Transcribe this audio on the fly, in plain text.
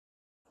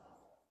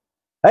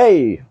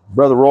Hey,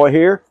 Brother Roy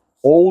here,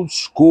 Old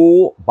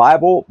School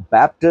Bible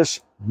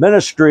Baptist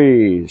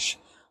Ministries.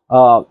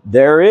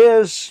 There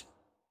is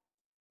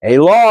a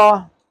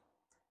law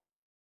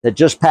that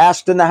just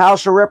passed in the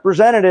House of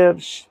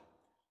Representatives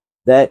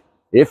that,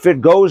 if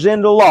it goes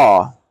into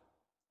law,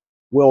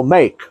 will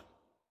make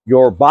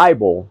your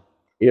Bible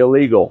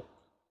illegal.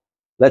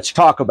 Let's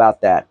talk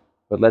about that,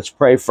 but let's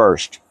pray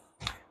first.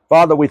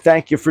 Father, we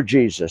thank you for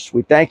Jesus.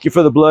 We thank you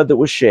for the blood that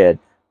was shed.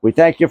 We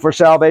thank you for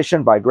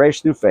salvation by grace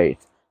through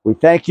faith. We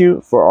thank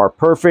you for our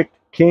perfect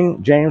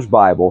King James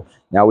Bible.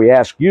 Now we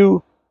ask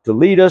you to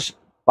lead us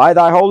by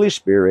thy Holy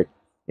Spirit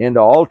into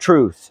all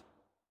truth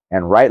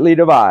and rightly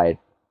divide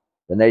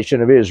the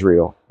nation of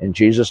Israel. In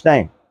Jesus'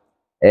 name,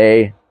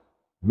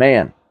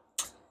 amen.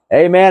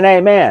 Amen,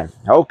 amen.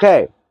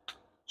 Okay,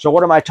 so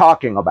what am I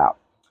talking about?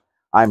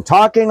 I'm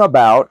talking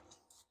about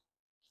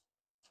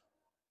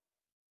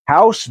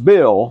House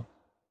Bill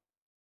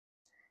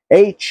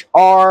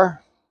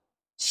H.R.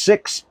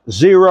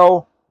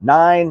 6090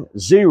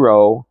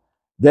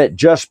 that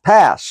just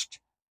passed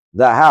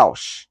the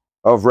House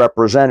of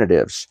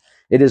Representatives.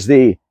 It is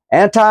the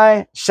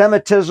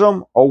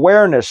Anti-Semitism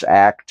Awareness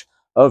Act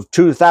of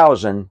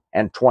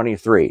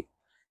 2023.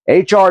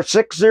 H.R.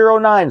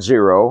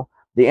 6090,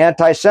 the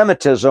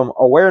Anti-Semitism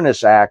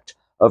Awareness Act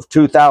of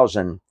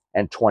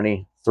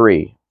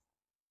 2023.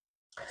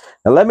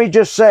 Now, let me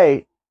just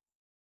say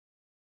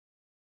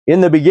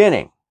in the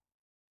beginning,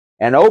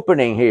 an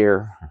opening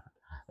here,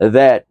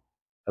 that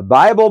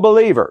Bible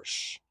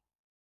believers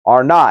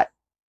are not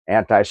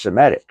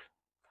anti-Semitic.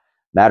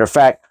 Matter of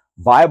fact,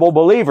 Bible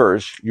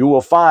believers you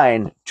will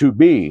find to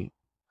be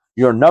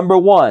your number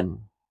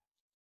one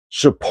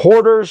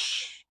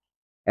supporters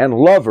and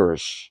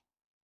lovers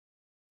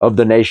of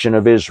the nation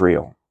of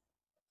Israel.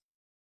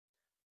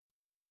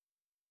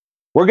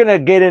 We're going to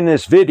get in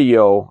this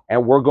video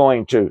and we're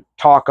going to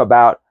talk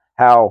about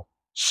how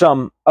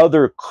some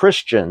other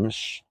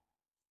Christians,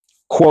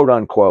 quote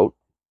unquote,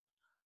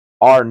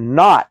 are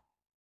not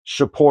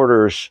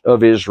supporters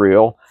of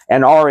Israel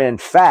and are in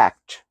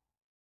fact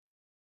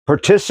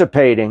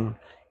participating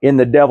in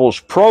the devil's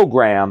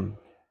program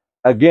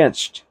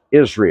against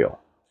Israel.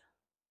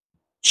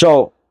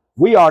 So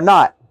we are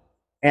not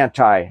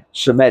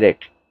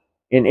anti-Semitic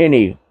in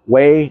any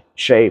way,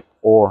 shape,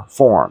 or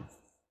form.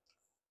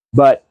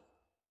 But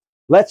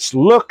let's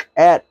look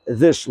at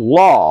this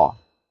law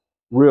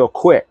real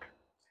quick.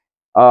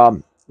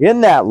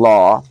 In that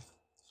law,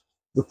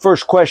 the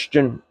first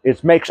question,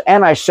 it makes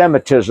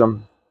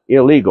anti-Semitism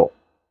illegal.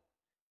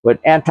 But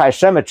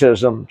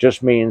anti-Semitism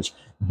just means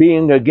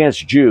being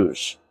against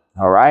Jews,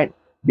 all right?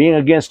 Being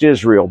against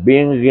Israel,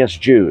 being against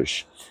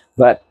Jews.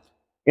 But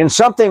in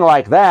something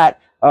like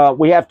that,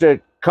 we have to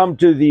come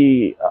to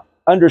the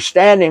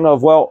understanding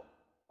of, well,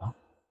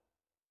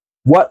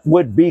 what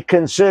would be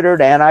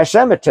considered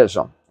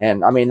anti-Semitism?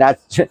 And I mean, that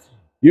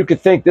you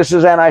could think this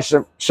is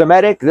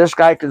anti-Semitic. This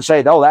guy could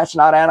say, no, that's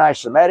not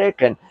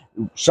anti-Semitic. And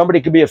somebody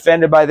could be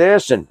offended by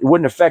this and it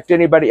wouldn't affect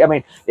anybody. I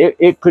mean,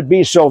 it could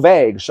be so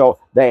vague. So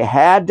they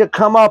had to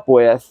come up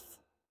with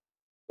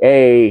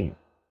a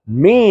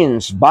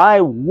means by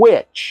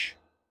which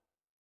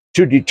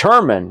to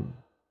determine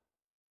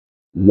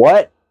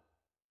what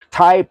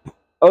type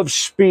of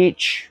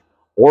speech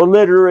or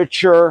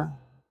literature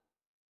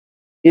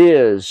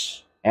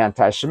is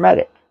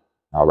anti-Semitic.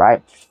 All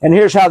right. And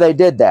here's how they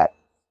did that.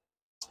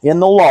 In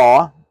the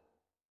law,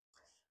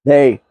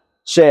 they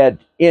said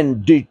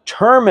in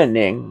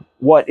determining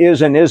what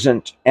is and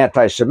isn't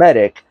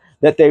anti-Semitic,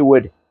 that they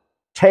would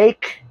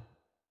take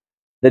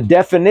the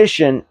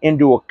definition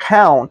into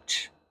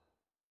account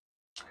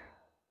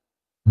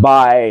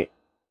by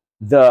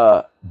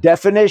the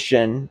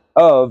definition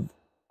of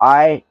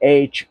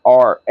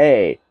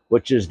IHRA,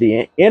 which is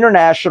the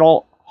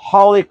International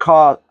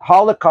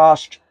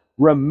Holocaust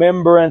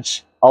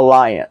Remembrance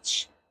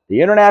Alliance.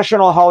 The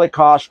International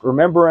Holocaust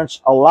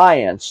Remembrance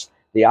Alliance,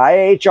 the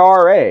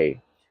IHRA,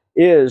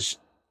 is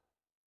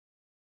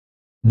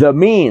the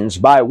means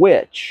by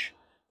which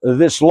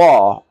this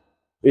law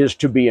is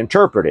to be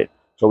interpreted.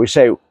 So we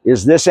say,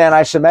 is this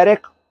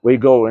anti-Semitic? We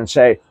go and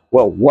say,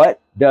 well,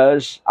 what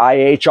does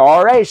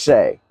IHRA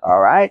say? All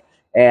right.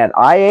 And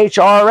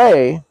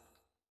IHRA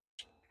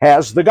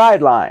has the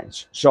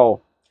guidelines.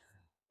 So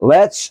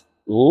let's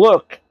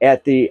look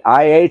at the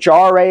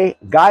IHRA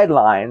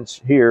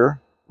guidelines here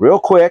real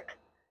quick.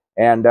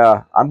 And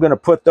I'm going to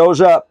put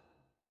those up.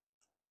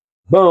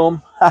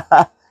 Boom.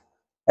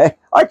 Hey,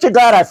 aren't you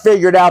glad I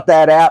figured out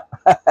that app?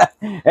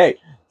 Hey,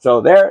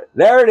 so there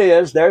it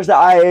is. There's the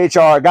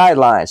IHR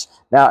guidelines.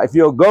 Now, if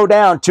you'll go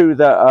down to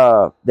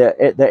the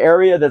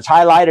area that's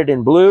highlighted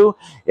in blue,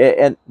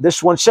 and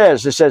this one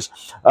says,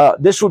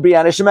 this would be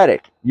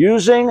anti-Semitic.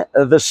 Using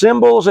the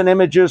symbols and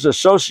images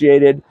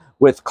associated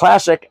with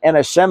classic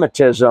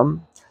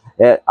anti-Semitism,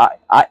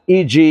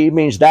 e.g.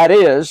 means that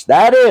is,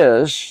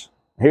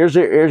 here's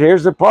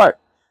the part,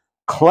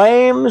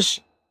 claims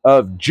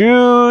of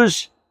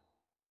Jews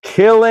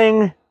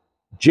killing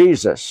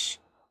Jesus,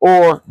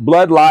 or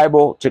blood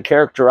libel to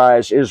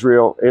characterize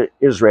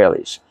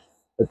Israelis.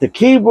 But the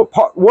key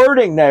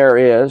wording there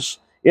is,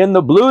 in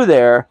the blue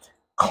there,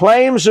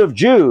 claims of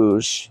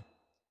Jews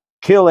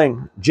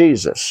killing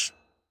Jesus.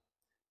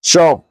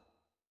 So,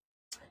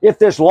 if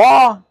this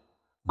law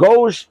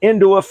goes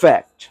into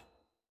effect,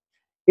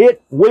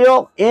 it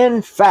will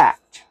in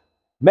fact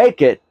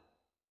make it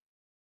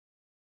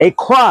a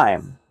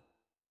crime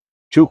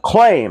to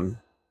claim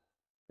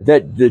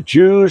that the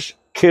Jews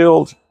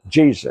killed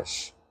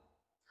Jesus.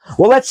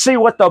 Well, let's see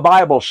what the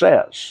Bible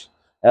says.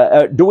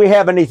 Do we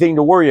have anything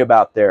to worry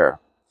about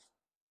there?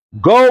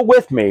 Go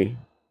with me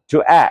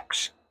to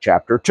Acts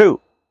chapter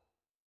 2.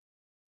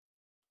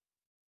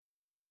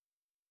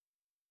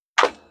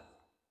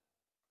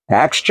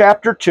 Acts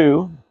chapter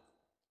 2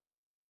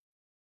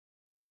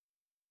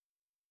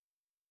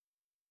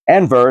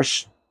 and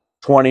verse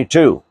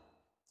 22.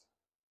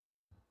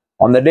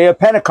 On the day of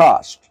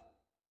Pentecost,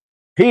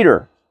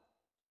 Peter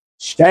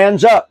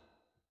stands up,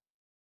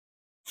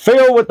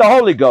 filled with the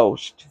Holy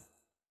Ghost,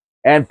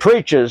 and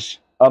preaches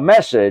a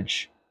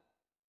message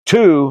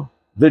to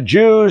the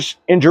Jews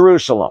in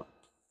Jerusalem.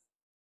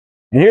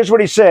 And here's what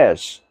he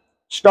says,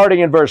 starting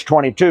in verse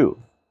 22.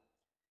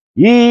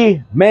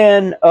 Ye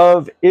men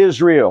of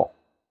Israel,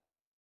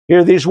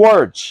 hear these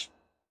words.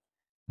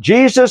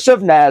 Jesus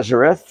of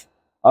Nazareth,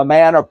 a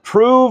man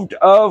approved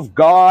of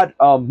God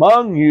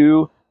among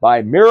you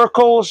by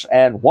miracles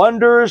and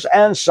wonders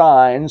and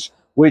signs,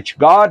 which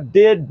God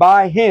did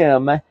by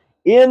him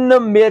in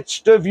the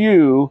midst of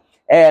you,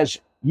 as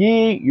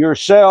ye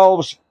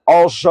yourselves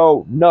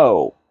also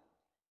know.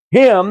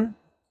 Him,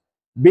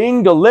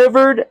 being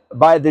delivered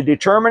by the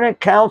determinate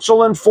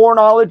counsel and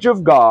foreknowledge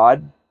of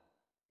God,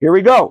 here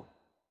we go.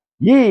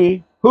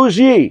 Ye, who's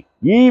ye?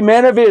 Ye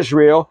men of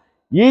Israel,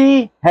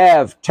 ye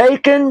have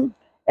taken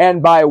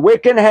and by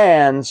wicked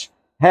hands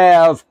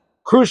have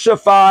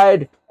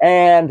crucified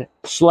and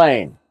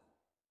slain.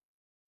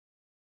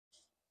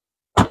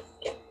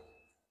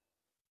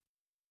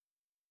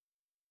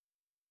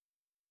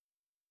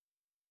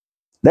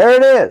 There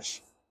it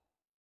is.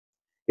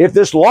 If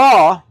this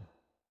law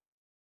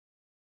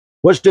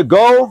was to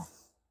go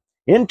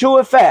into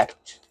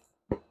effect,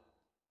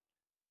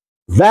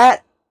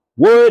 that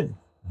would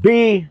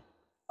be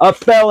a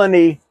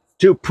felony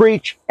to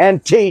preach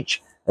and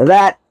teach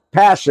that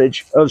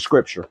passage of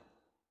Scripture.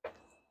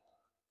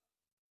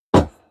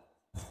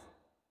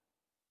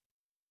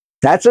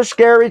 That's a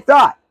scary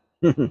thought.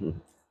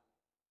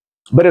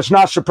 But it's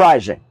not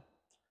surprising.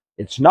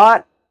 It's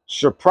not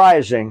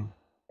surprising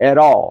at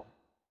all,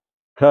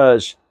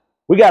 because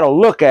we got to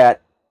look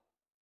at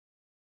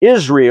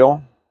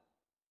Israel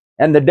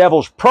and the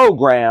devil's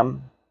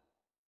program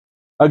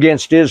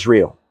against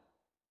Israel.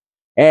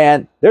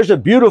 And there's a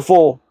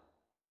beautiful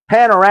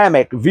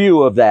panoramic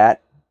view of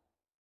that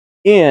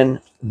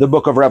in the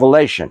book of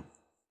Revelation.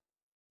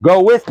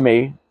 Go with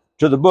me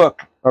to the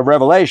book of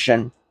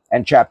Revelation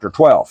and chapter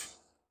 12.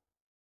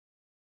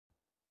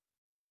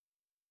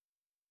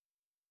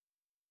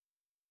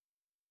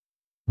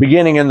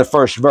 Beginning in the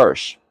first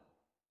verse.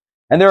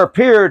 And there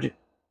appeared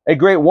a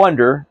great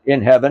wonder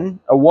in heaven,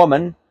 a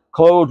woman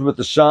clothed with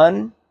the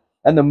sun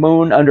and the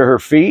moon under her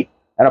feet,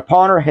 and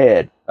upon her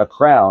head a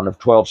crown of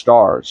 12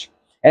 stars.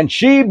 And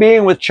she,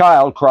 being with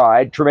child,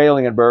 cried,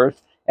 travailing in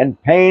birth,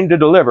 and pain to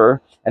deliver.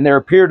 And there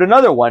appeared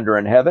another wonder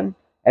in heaven,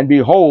 and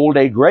behold,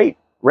 a great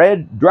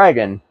red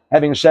dragon,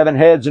 having 7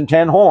 heads and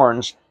 10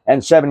 horns,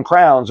 and 7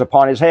 crowns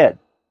upon his head.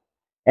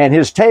 And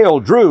his tail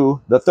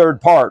drew the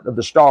third part of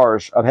the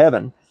stars of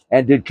heaven,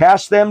 and did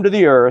cast them to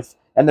the earth.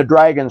 And the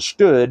dragon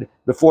stood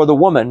before the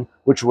woman,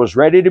 which was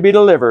ready to be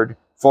delivered,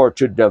 for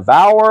to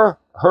devour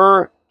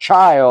her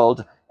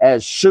child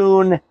as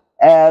soon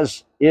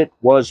as it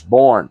was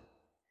born.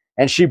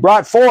 And she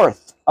brought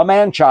forth a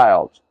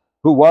man-child,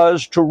 who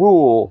was to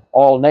rule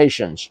all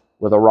nations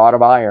with a rod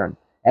of iron.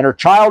 And her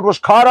child was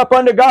caught up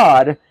unto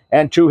God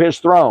and to his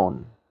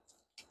throne.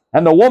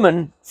 And the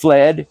woman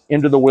fled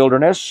into the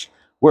wilderness,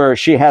 where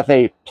she hath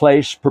a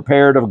place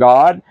prepared of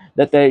God,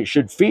 that they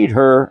should feed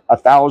her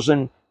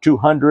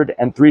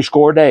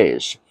 1,260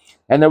 days.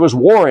 And there was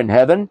war in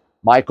heaven.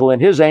 Michael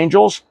and his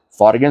angels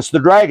fought against the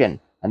dragon,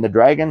 and the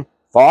dragon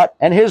fought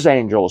and his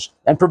angels,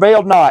 and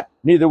prevailed not,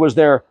 neither was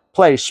their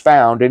place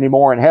found any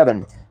more in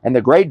heaven. And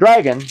the great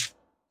dragon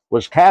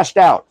was cast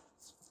out,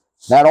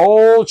 that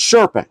old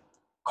serpent,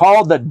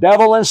 called the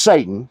devil and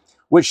Satan,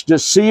 which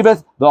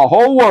deceiveth the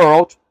whole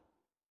world.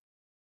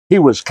 He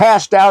was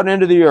cast out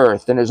into the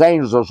earth, and his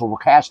angels were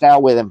cast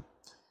out with him.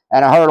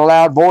 And I heard a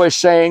loud voice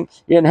saying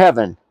in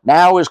heaven,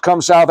 Now is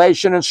come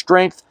salvation and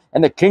strength,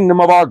 and the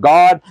kingdom of our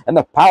God, and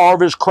the power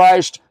of his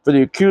Christ, for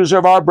the accuser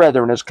of our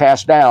brethren is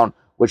cast down,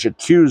 which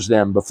accused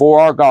them before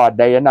our God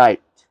day and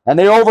night. And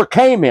they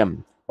overcame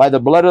him by the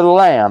blood of the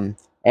Lamb,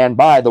 and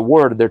by the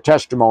word of their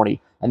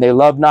testimony, and they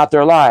loved not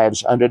their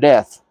lives unto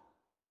death.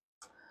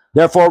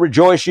 Therefore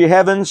rejoice, ye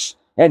heavens,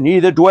 and ye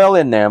that dwell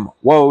in them.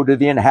 Woe to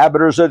the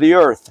inhabitants of the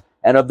earth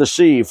and of the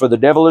sea, for the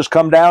devil is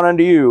come down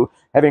unto you,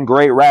 having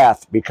great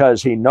wrath,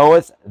 because he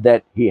knoweth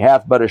that he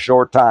hath but a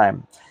short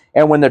time.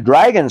 And when the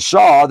dragon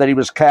saw that he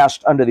was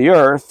cast unto the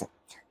earth,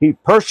 he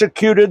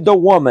persecuted the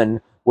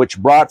woman which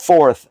brought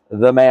forth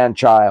the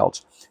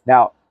man-child.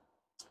 Now,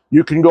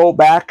 you can go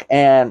back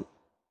and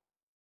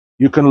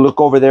you can look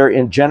over there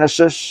in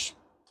Genesis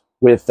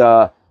with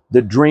the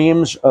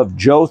dreams of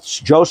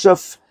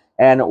Joseph,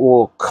 and it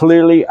will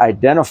clearly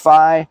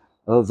identify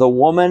the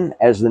woman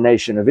as the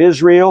nation of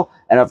Israel.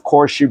 And of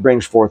course, she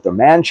brings forth a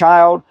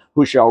man-child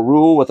who shall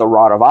rule with a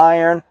rod of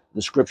iron.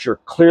 The scripture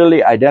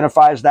clearly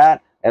identifies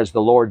that as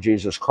the Lord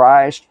Jesus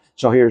Christ.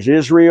 So here's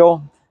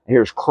Israel,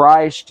 here's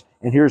Christ,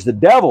 and here's the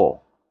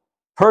devil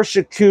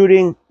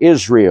persecuting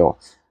Israel.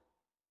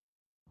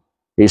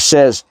 He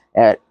says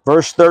at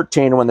verse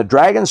 13, when the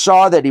dragon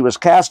saw that he was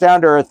cast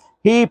down to earth,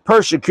 he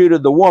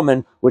persecuted the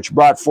woman which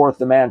brought forth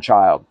the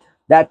man-child.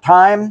 That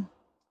time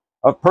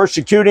of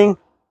persecuting,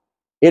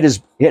 it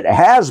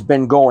has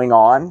been going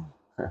on.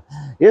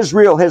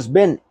 Israel has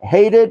been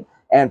hated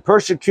and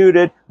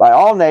persecuted by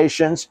all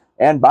nations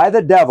and by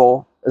the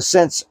devil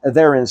since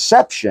their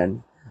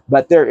inception.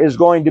 But there is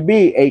going to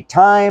be a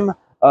time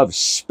of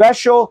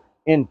special,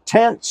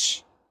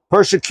 intense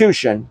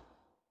persecution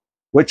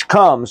which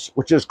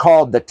is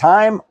called the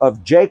time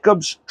of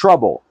Jacob's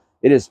trouble.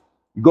 It is,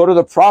 you go to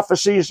the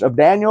prophecies of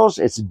Daniel's,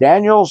 it's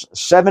Daniel's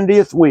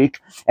 70th week,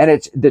 and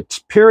it's the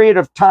period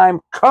of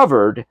time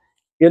covered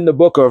in the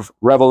book of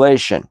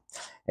Revelation.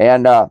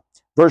 And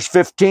verse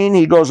 15,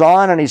 he goes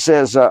on and he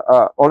says,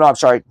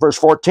 verse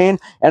 14,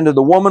 and to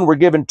the woman were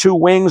given 2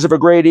 wings of a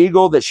great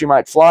eagle, that she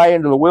might fly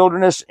into the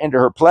wilderness, into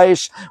her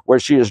place, where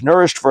she is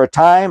nourished for a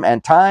time,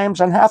 and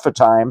times, and half a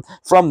time,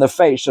 from the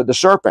face of the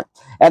serpent.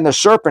 And the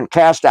serpent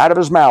cast out of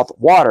his mouth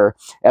water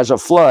as a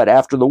flood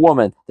after the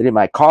woman, that he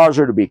might cause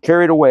her to be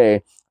carried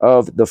away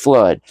of the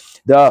flood.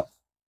 The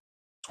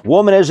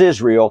woman is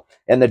Israel,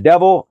 and the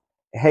devil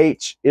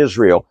hates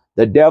Israel.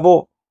 The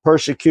devil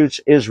persecutes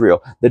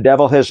Israel. The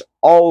devil has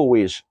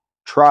always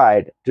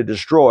tried to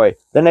destroy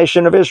the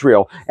nation of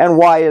Israel. And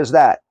why is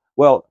that?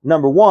 Well,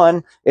 number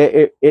one,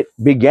 it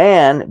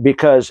began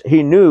because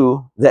he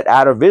knew that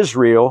out of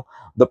Israel,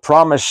 the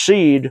promised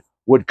seed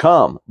would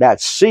come.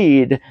 That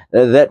seed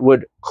that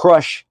would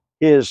crush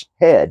his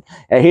head.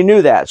 And he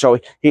knew that. So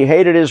he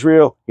hated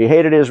Israel. He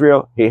hated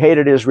Israel. He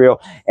hated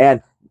Israel.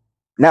 And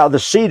now the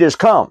seed has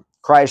come.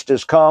 Christ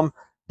has come.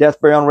 Death,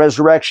 burial, and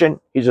resurrection.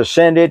 He's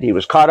ascended.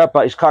 He's caught up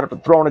at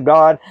the throne of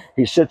God.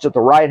 He sits at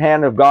the right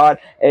hand of God.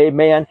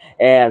 Amen.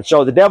 And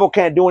so the devil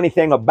can't do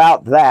anything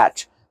about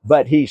that,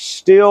 but he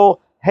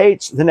still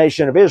hates the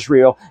nation of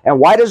Israel. And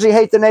why does he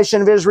hate the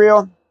nation of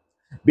Israel?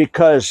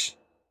 Because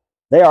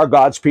they are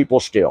God's people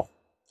still.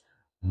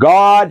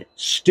 God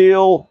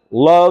still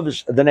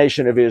loves the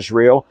nation of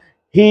Israel.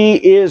 He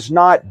is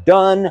not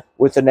done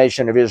with the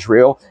nation of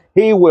Israel.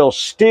 He will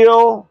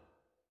still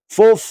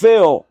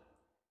fulfill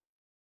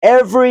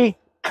every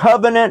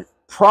covenant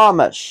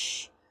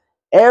promise,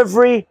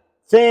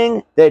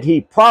 everything that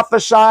he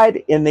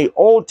prophesied in the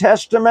Old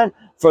Testament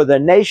for the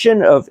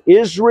nation of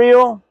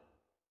Israel.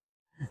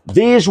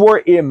 These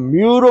were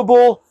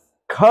immutable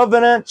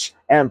covenants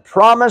and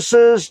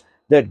promises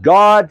that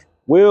God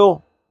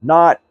will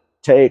not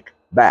take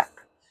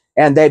back.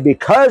 And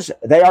because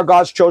they are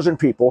God's chosen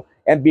people,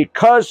 and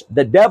because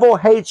the devil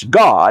hates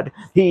God,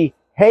 he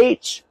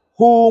hates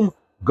whom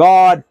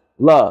God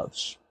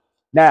loves.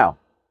 Now,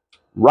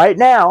 right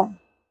now,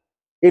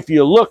 if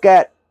you look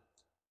at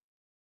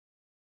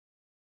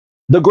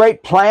the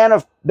great plan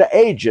of the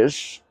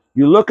ages,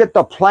 you look at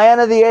the plan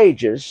of the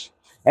ages,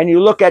 and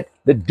you look at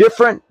the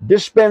different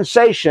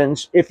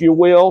dispensations, if you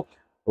will,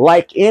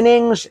 like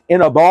innings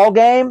in a ball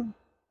game,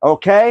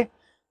 okay?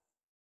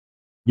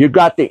 You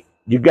got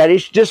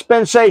each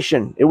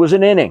dispensation. It was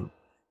an inning.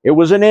 It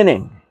was an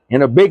inning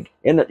in a big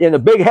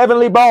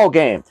heavenly ball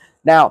game.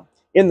 Now,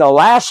 in the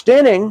last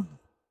inning,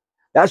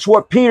 that's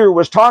what Peter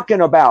was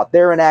talking about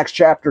there in Acts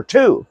chapter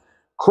 2.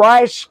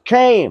 Christ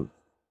came.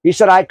 He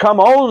said, I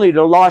come only to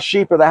the lost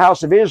sheep of the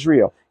house of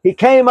Israel. He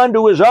came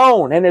unto his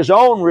own, and his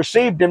own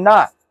received him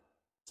not.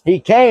 He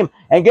came,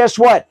 and guess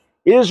what?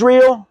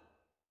 Israel,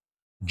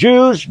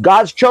 Jews,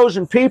 God's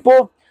chosen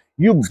people,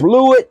 you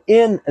blew it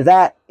in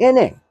that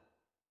inning.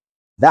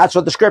 That's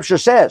what the scripture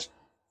says.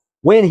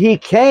 When he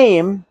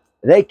came,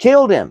 they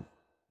killed him,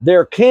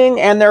 their king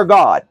and their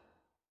God.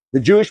 The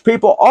Jewish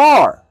people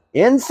are,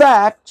 in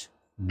fact,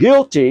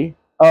 guilty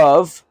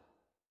of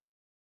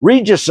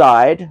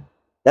regicide,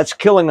 that's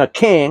killing a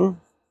king,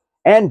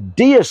 and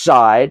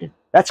deicide,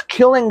 that's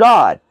killing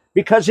God,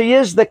 because he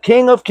is the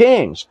King of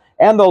kings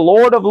and the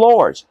Lord of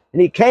lords.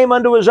 And he came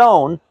unto his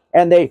own,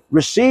 and they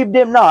received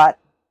him not.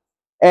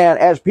 And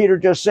as Peter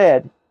just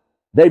said,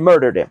 they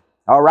murdered him.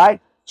 All right?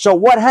 So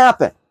what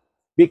happened?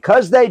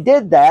 Because they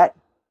did that,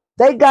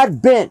 they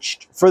got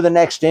benched for the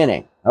next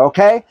inning.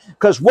 Okay?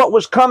 Because what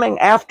was coming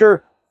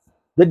after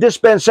the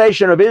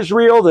dispensation of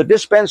Israel, the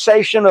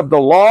dispensation of the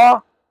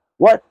law,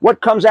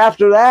 what comes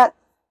after that?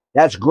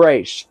 That's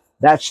grace.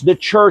 That's the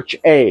church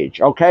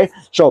age. Okay?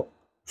 So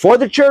for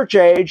the church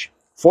age,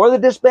 for the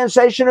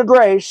dispensation of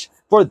grace,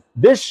 for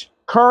this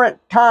current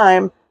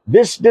time,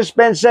 this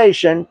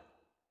dispensation,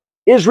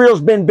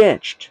 Israel's been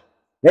benched.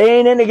 They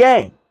ain't in the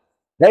game.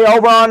 They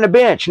over on the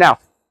bench. Now,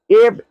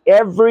 if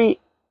every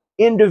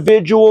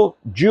individual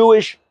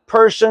Jewish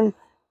person,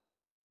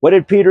 what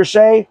did Peter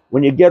say?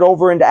 When you get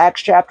over into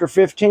Acts chapter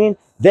 15,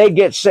 they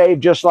get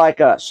saved just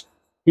like us.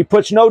 He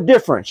puts no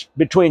difference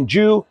between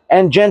Jew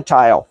and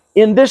Gentile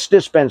in this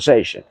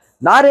dispensation.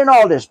 Not in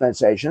all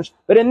dispensations,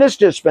 but in this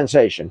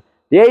dispensation.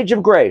 The age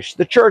of grace,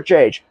 the church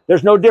age,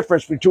 there's no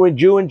difference between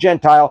Jew and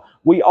Gentile.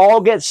 We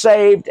all get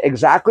saved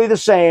exactly the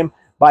same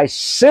by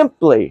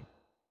simply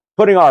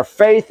putting our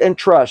faith and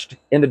trust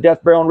in the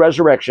death, burial, and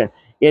resurrection,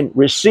 in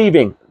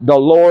receiving the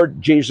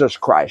Lord Jesus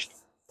Christ.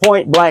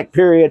 Point blank,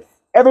 period.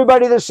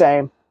 Everybody the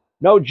same.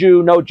 No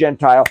Jew, no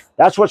Gentile.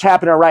 That's what's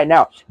happening right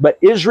now. But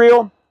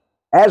Israel,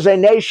 as a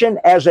nation,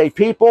 as a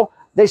people,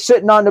 they're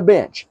sitting on the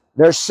bench.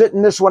 They're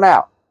sitting this one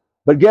out.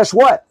 But guess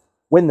what?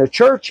 When the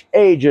church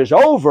age is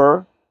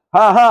over,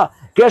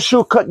 guess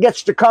who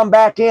gets to come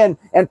back in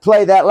and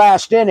play that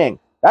last inning?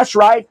 That's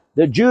right.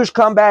 The Jews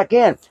come back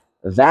in.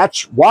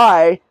 That's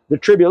why the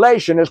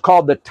tribulation is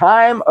called the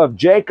time of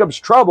Jacob's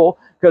trouble,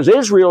 because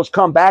Israel's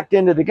come back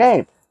into the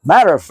game.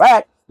 Matter of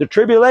fact, the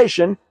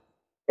tribulation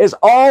is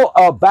all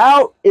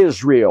about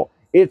Israel.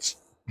 It's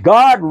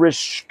God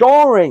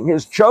restoring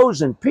his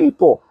chosen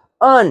people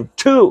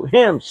unto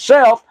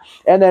himself.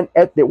 And then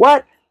at the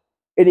what?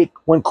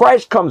 When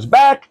Christ comes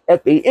back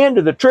at the end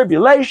of the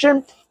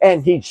tribulation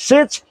and he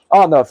sits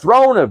on the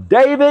throne of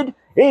David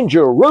in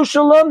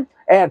Jerusalem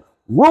and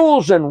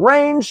rules and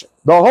reigns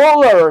the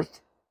whole earth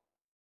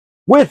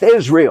with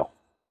Israel,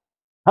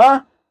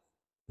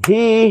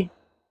 he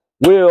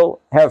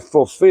will have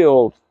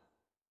fulfilled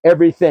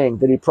everything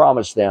that he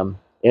promised them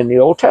in the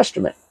Old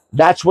Testament.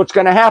 That's what's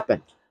going to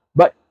happen.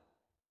 But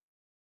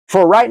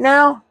for right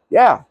now,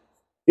 yeah,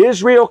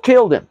 Israel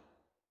killed him.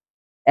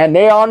 And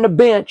they're on the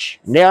bench,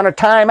 and they're on a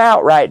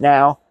timeout right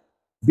now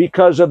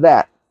because of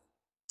that.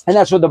 And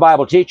that's what the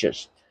Bible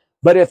teaches.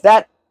 But if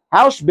that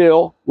House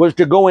bill was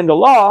to go into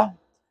law,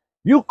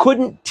 you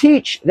couldn't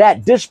teach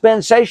that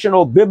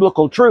dispensational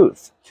biblical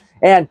truth.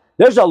 And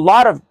there's a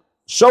lot of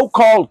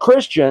so-called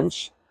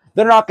Christians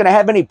that are not going to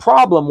have any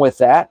problem with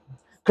that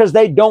because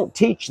they don't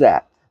teach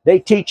that. They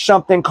teach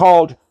something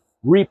called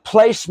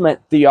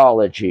replacement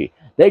theology.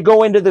 They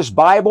go into this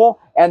Bible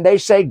and they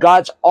say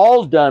God's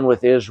all done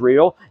with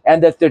Israel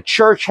and that the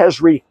church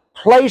has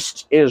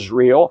replaced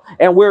Israel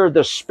and we're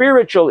the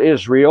spiritual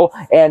Israel,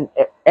 and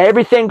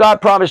everything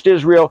God promised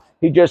Israel,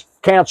 he just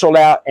canceled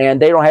out,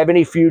 and they don't have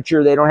any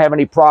future, they don't have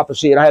any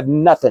prophecy, they don't have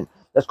nothing.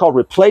 That's called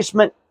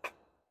replacement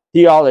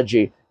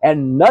theology,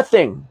 and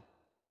nothing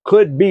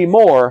could be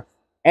more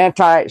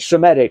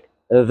anti-Semitic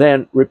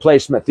than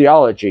replacement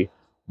theology.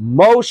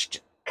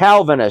 Most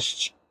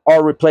Calvinists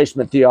are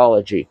replacement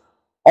theology.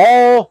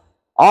 All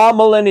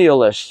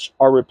amillennialists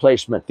are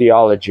replacement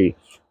theology.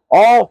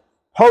 All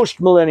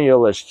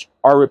postmillennialists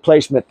are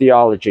replacement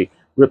theology.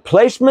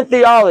 Replacement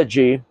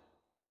theology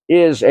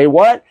is a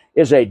what?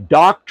 Is a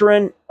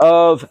doctrine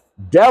of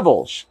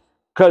devils.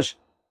 Because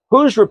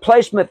who's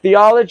replacement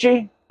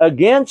theology?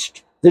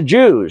 Against the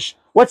Jews.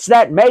 What's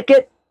that make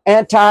it?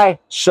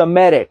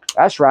 Anti-Semitic.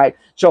 That's right.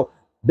 So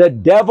the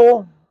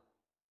devil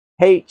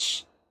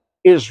hates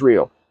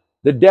Israel.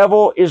 The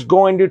devil is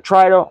going to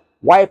try to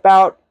wipe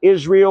out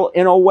Israel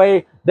in a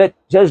way that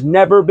has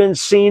never been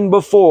seen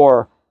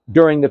before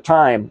during the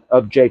time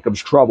of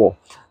Jacob's trouble.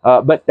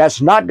 But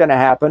that's not going to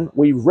happen.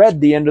 We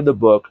read the end of the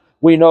book.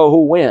 We know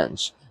who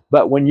wins.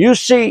 But when you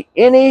see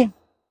any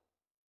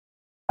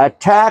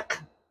attack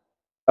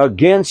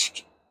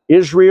against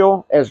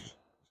Israel as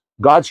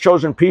God's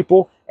chosen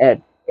people,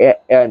 and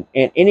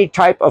any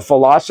type of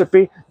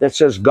philosophy that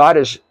says God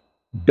is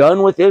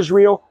done with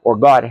Israel, or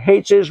God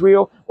hates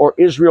Israel, or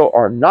Israel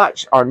are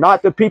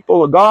not the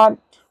people of God,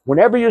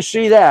 whenever you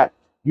see that,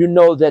 you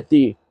know that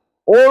the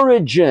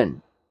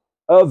origin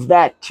of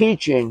that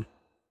teaching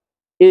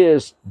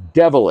is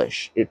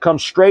devilish. It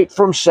comes straight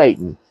from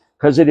Satan,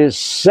 because it is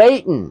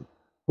Satan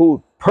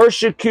who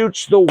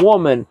persecutes the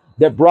woman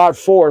that brought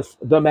forth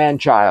the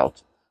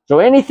man-child. So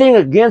anything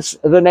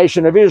against the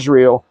nation of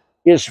Israel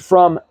is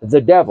from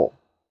the devil.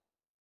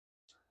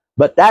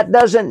 But that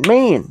doesn't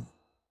mean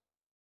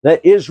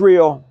that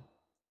Israel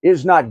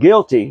is not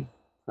guilty.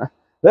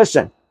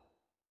 Listen,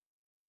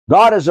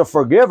 God is a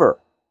forgiver.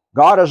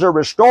 God is a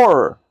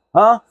restorer.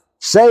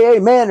 Say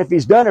amen if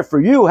he's done it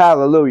for you,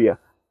 hallelujah.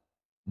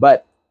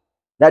 But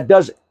that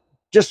doesn't,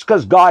 just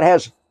because God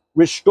has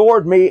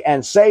restored me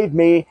and saved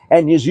me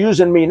and is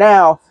using me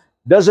now,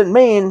 doesn't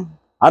mean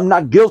I'm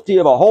not guilty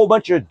of a whole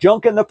bunch of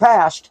junk in the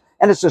past.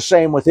 And it's the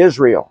same with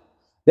Israel.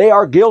 They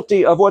are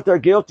guilty of what they're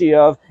guilty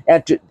of,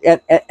 and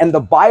the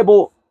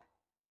Bible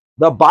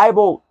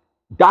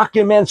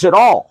documents it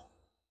all.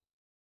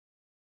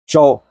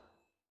 So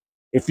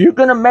if you're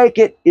going to make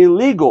it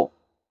illegal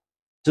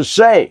to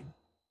say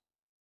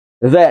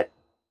that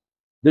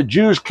the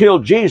Jews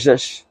killed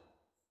Jesus,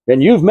 then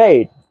you've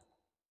made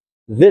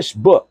this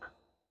book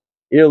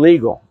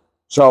illegal.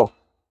 So,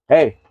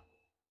 hey,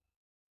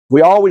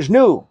 we always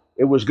knew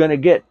it was going to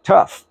get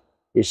tough.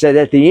 He said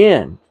at the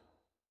end,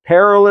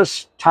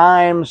 perilous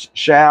times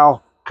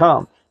shall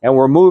come. And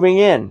we're moving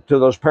into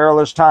those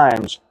perilous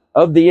times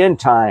of the end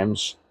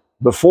times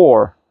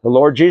before the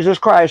Lord Jesus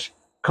Christ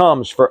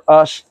comes for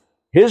us,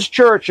 his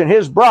church and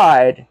his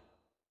bride,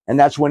 and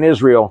that's when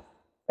Israel,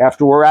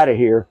 after we're out of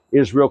here,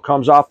 Israel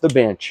comes off the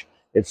bench.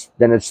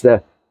 Then it's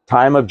the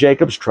time of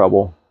Jacob's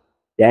trouble,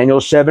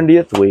 Daniel's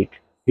 70th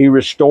week. He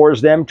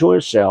restores them to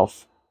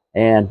himself,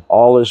 and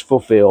all is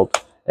fulfilled.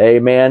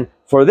 Amen.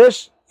 For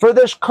this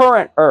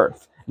current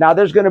earth. Now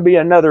there's going to be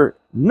another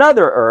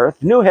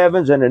earth, new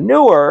heavens and a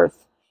new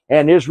earth,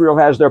 and Israel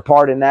has their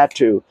part in that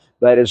too.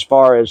 But as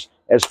far as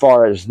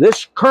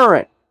this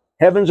current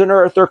heavens and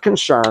earth are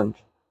concerned,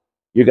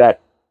 you got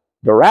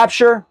the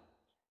rapture,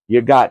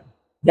 you got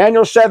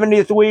Daniel's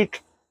 70th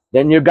week,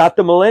 then you got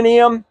the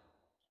millennium,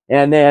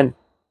 and then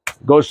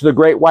goes to the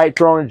great white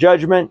throne of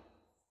judgment.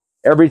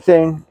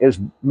 Everything is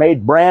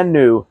made brand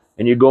new,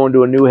 and you go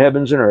into a new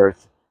heavens and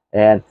earth.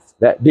 And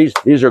that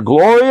these are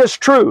glorious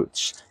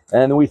truths.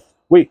 And we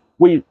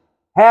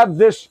have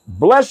this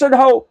blessed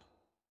hope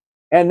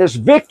and this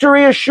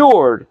victory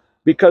assured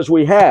because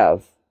we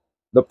have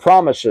the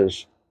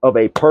promises of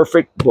a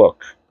perfect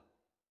book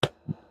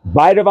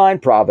by divine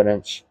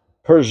providence,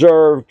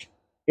 preserved,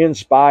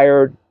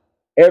 inspired,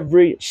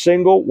 every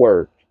single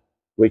word.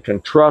 We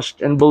can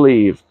trust and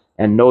believe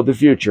and know the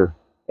future.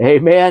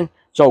 Amen.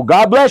 So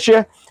God bless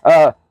you.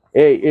 I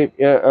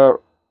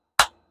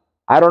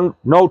don't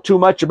know too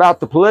much about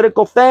the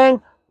political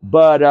thing,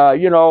 but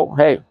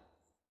hey,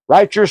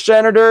 write your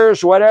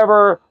senators,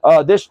 whatever.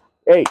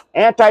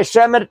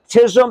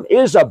 Anti-Semitism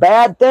is a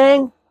bad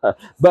thing,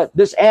 but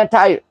this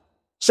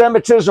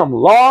anti-Semitism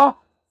law,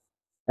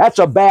 that's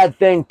a bad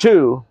thing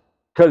too,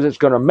 because it's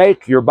going to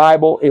make your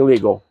Bible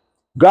illegal.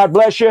 God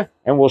bless you,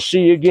 and we'll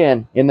see you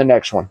again in the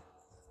next one.